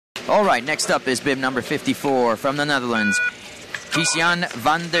All right, next up is bib number 54 from the Netherlands, Christian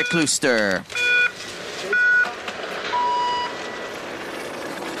van der Klooster.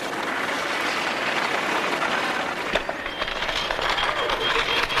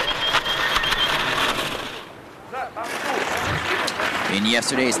 In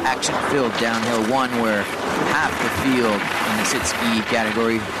yesterday's action-filled downhill one, where half the field in the sit-ski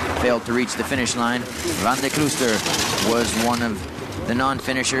category failed to reach the finish line, Van der Klooster was one of the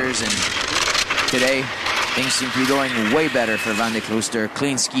non-finishers, and today things seem to be going way better for Van der Klooster.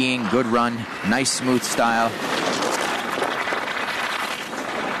 Clean skiing, good run, nice smooth style.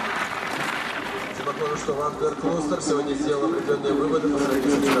 Что Ван дер Клустер сегодня сделал определенные выводы по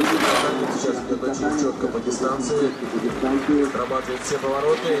сравнению с результатами. Сейчас идет очень четко по дистанции, отрабатывает все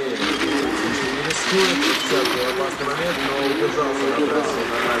повороты, не рискует, сейчас был опасный момент, но удержался на трассе.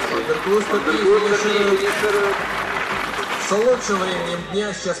 Ван дер Клустер финиширует с лучшим временем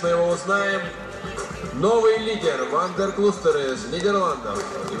дня, сейчас мы его узнаем. Новый лидер Ван дер Клустер из Нидерландов.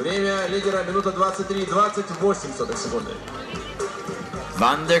 И время лидера минута 23:28 секунды.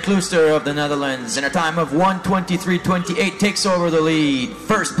 Van der Klooster of the Netherlands, in a time of 1:23:28, takes over the lead.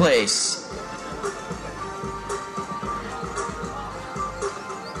 First place.